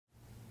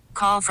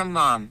Call from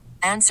mom.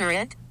 Answer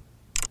it.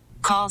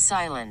 Call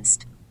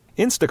silenced.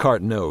 Instacart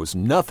knows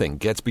nothing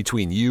gets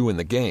between you and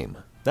the game.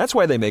 That's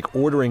why they make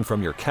ordering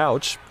from your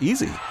couch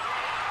easy.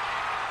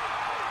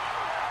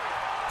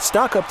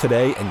 Stock up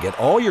today and get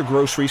all your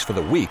groceries for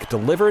the week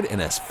delivered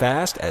in as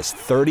fast as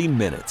 30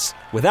 minutes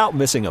without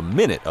missing a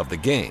minute of the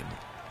game.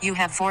 You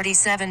have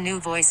 47 new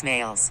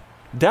voicemails.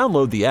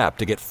 Download the app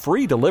to get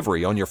free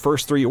delivery on your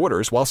first 3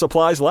 orders while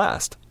supplies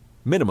last.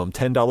 Minimum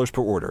 $10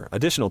 per order.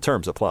 Additional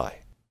terms apply.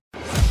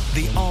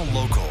 The All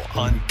Local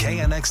on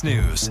KNX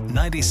News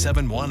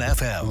 97.1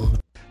 FM.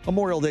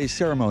 Memorial Day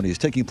ceremonies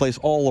taking place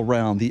all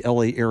around the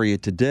L.A. area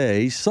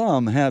today.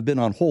 Some have been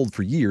on hold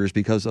for years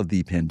because of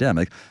the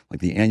pandemic, like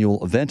the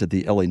annual event at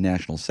the L.A.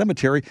 National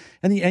Cemetery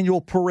and the annual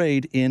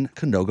parade in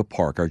Canoga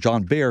Park. Our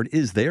John Baird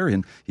is there,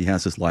 and he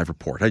has this live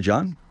report. Hi,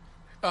 John.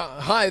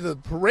 Hi, the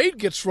parade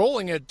gets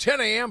rolling at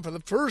 10 a.m. for the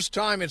first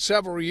time in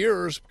several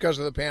years because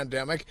of the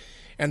pandemic.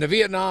 And the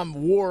Vietnam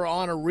War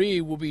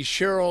honoree will be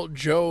Cheryl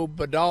Jo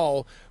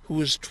Badal, who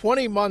was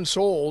 20 months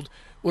old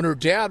when her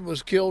dad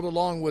was killed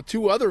along with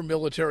 2 other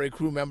military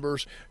crew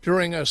members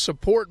during a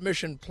support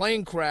mission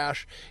plane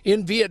crash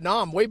in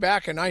Vietnam way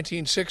back in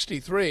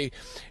 1963.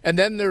 And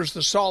then there's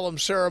the solemn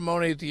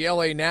ceremony at the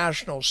LA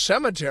National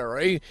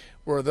Cemetery,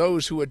 where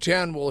those who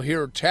attend will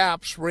hear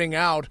taps ring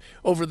out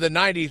over the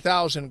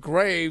 90,000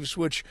 graves,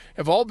 which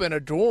have all been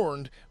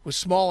adorned with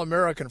small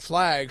American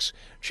flags.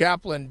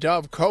 Chaplain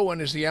Dove Cohen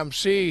is the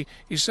MC.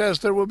 He says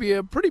there will be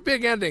a pretty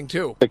big ending,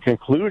 too. The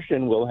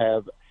conclusion will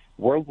have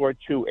World War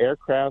II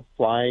aircraft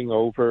flying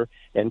over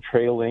and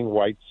trailing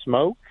white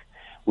smoke.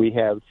 We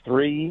have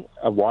 3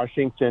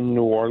 Washington,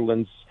 New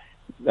Orleans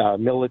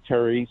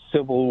military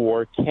Civil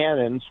War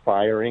cannons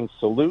firing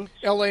salutes.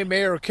 L.A.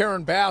 Mayor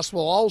Karen Bass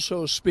will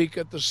also speak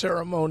at the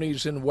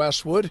ceremonies in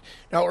Westwood.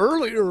 Now,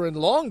 earlier in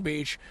Long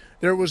Beach,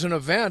 there was an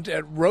event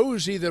at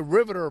Rosie the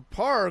Riveter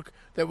Park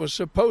that was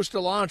supposed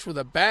to launch with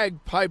a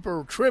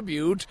bagpiper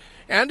tribute,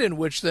 and in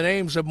which the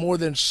names of more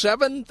than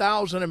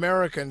 7,000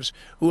 Americans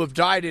who have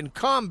died in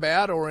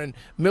combat or in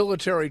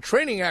military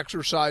training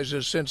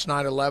exercises since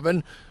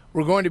 9/11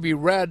 were going to be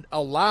read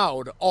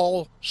aloud,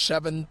 all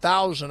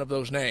 7,000 of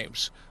those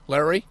names.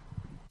 Larry?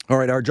 All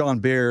right, our John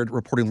Baird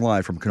reporting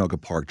live from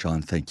Canoga Park.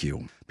 John, thank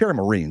you.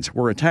 Paramarines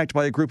were attacked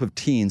by a group of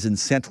teens in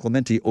San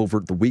Clemente over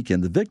the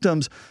weekend. The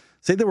victims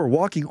say they were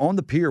walking on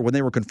the pier when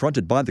they were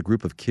confronted by the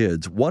group of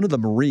kids. One of the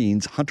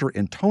Marines, Hunter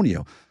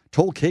Antonio,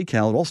 told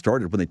KCAL it all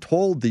started when they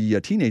told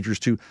the teenagers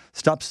to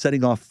stop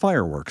setting off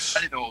fireworks. I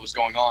didn't know what was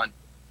going on.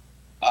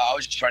 I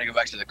was just trying to go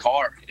back to the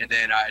car, and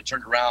then I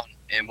turned around,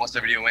 and once the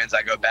video ends,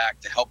 I go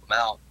back to help them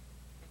out.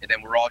 And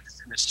then we're all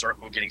just in this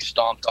circle getting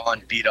stomped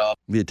on, beat up.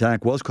 The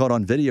attack was caught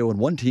on video, and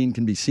one teen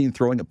can be seen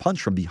throwing a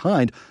punch from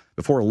behind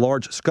before a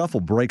large scuffle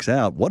breaks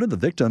out. One of the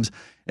victims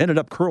ended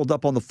up curled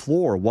up on the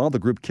floor while the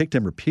group kicked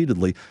him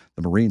repeatedly.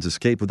 The Marines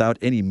escaped without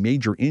any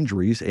major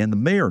injuries, and the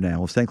mayor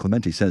now of San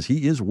Clemente says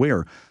he is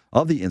aware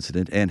of the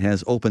incident and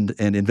has opened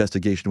an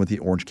investigation with the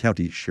Orange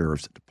County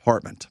Sheriff's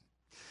Department.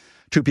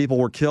 2 people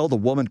were killed, a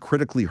woman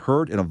critically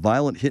hurt in a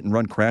violent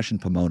hit-and-run crash in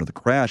Pomona. The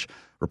crash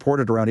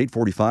reported around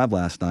 8:45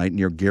 last night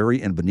near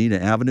Gary and Bonita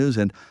Avenues,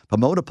 and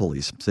Pomona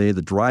police say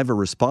the driver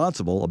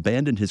responsible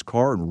abandoned his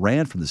car and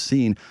ran from the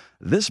scene.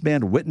 This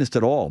man witnessed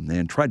it all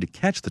and tried to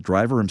catch the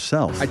driver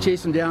himself. I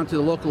chased him down to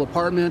the local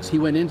apartments. He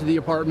went into the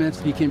apartments.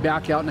 He came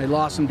back out, and I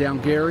lost him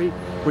down Gary,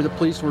 where the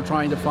police were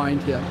trying to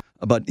find him.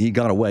 But he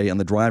got away, and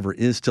the driver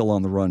is still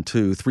on the run,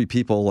 too. 3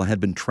 people had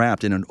been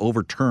trapped in an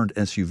overturned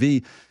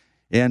SUV.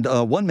 And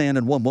 1 man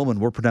and 1 woman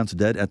were pronounced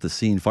dead at the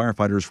scene.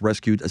 Firefighters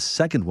rescued a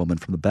second woman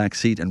from the back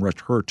seat and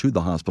rushed her to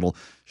the hospital.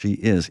 She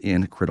is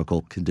in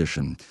critical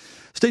condition.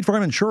 State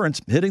Farm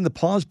Insurance hitting the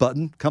pause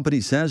button. Company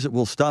says it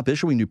will stop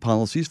issuing new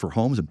policies for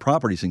homes and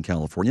properties in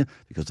California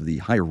because of the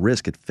high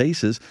risk it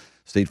faces.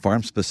 State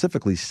Farm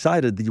specifically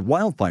cited the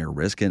wildfire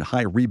risk and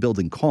high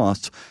rebuilding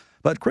costs.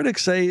 But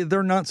critics say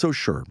they're not so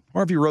sure.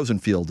 Harvey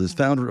Rosenfield is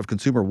founder of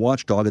Consumer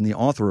Watchdog and the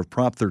author of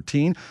Prop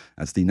 13.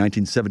 That's the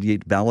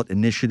 1978 ballot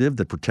initiative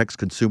that protects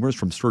consumers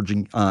from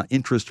surging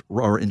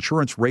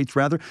insurance rates.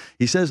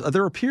 He says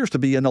there appears to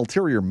be an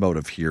ulterior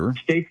motive here.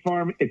 State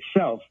Farm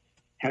itself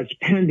has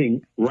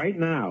pending right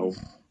now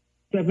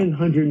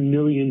 $700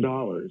 million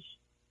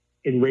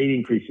in rate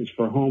increases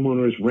for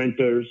homeowners,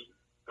 renters,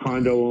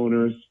 condo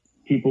owners,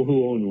 people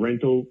who own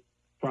rental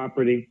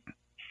property.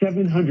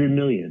 $700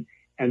 million.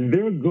 And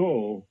their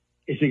goal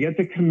is to get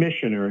the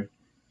commissioner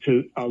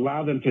to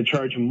allow them to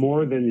charge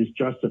more than is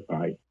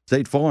justified.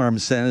 State Farm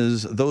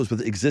says those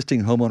with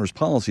existing homeowners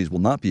policies will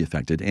not be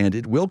affected, and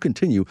it will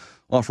continue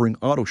offering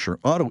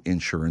auto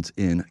insurance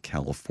in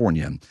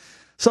California.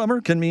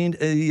 Summer can mean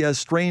a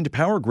strained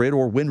power grid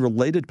or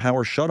wind-related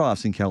power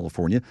shutoffs in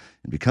California.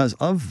 And because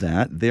of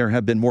that, there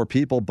have been more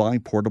people buying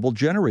portable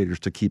generators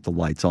to keep the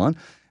lights on.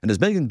 And as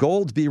Megan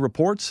Goldsby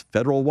reports,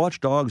 federal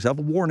watchdogs have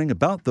a warning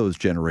about those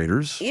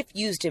generators. If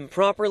used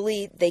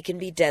improperly, they can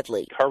be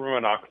deadly. Carbon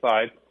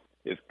monoxide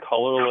is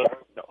colorless,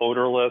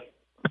 odorless,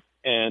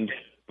 and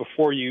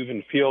before you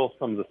even feel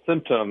some of the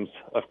symptoms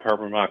of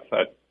carbon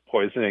monoxide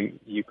poisoning,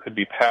 you could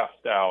be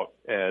passed out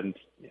and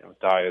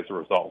die as a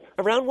result.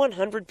 Around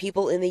 100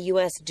 people in the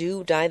U.S.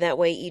 do die that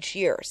way each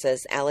year,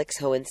 says Alex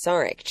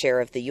Hohensarik,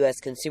 chair of the U.S.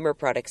 Consumer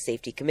Product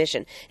Safety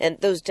Commission, and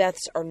those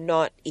deaths are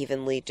not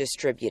evenly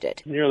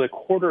distributed. Nearly a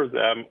quarter of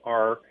them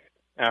are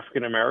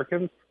African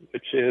Americans,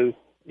 which is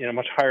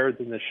much higher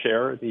than the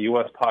share of the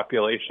U.S.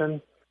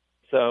 population.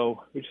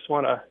 So we just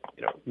want to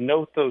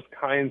note those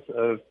kinds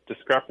of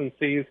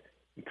discrepancies,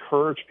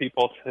 encourage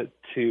people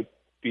to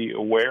be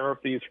aware of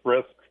these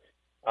risks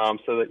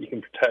so that you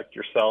can protect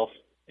yourself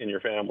and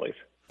your families.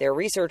 Their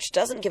research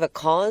doesn't give a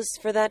cause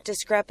for that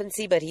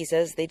discrepancy, but he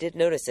says they did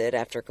notice it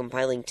after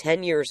compiling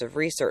 10 years of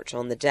research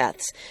on the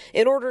deaths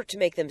in order to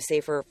make them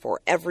safer for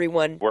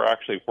everyone. We're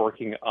actually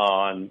working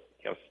on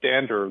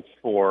standards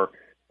for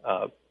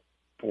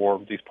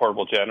these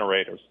portable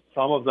generators.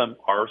 Some of them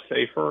are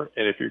safer,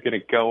 and if you're going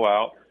to go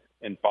out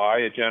and buy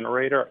a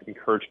generator, I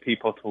encourage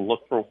people to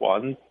look for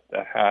ones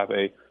that have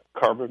a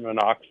carbon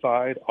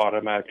monoxide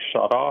automatic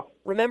shutoff.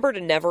 Remember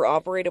to never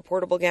operate a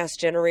portable gas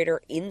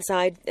generator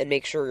inside and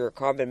make sure your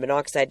carbon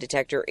monoxide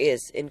detector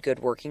is in good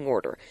working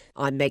order.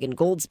 I'm Megan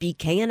Goldsby,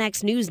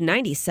 KNX News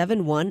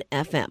 97.1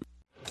 FM.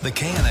 The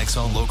KNX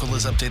All Local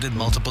is updated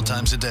multiple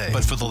times a day.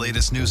 But for the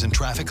latest news and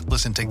traffic,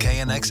 listen to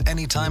KNX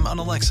anytime on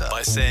Alexa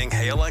by saying,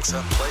 "Hey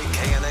Alexa, play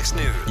KNX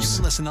News." You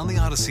can listen on the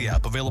Odyssey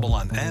app, available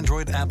on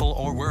Android, Apple,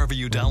 or wherever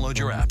you download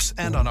your apps,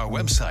 and on our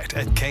website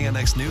at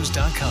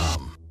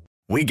knxnews.com.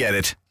 We get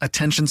it.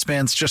 Attention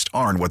spans just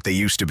aren't what they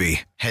used to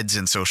be. Heads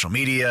in social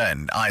media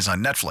and eyes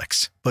on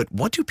Netflix. But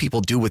what do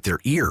people do with their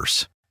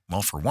ears?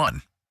 Well, for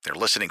one, they're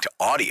listening to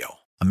audio.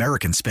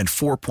 Americans spend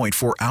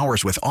 4.4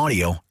 hours with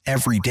audio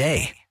every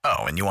day.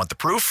 Oh, and you want the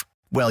proof?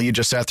 Well, you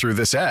just sat through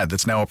this ad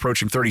that's now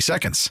approaching 30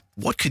 seconds.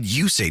 What could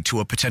you say to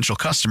a potential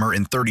customer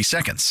in 30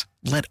 seconds?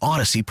 Let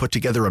Odyssey put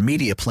together a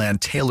media plan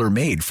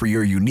tailor-made for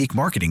your unique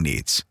marketing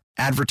needs.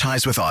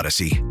 Advertise with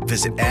Odyssey.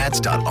 Visit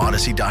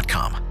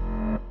ads.odyssey.com.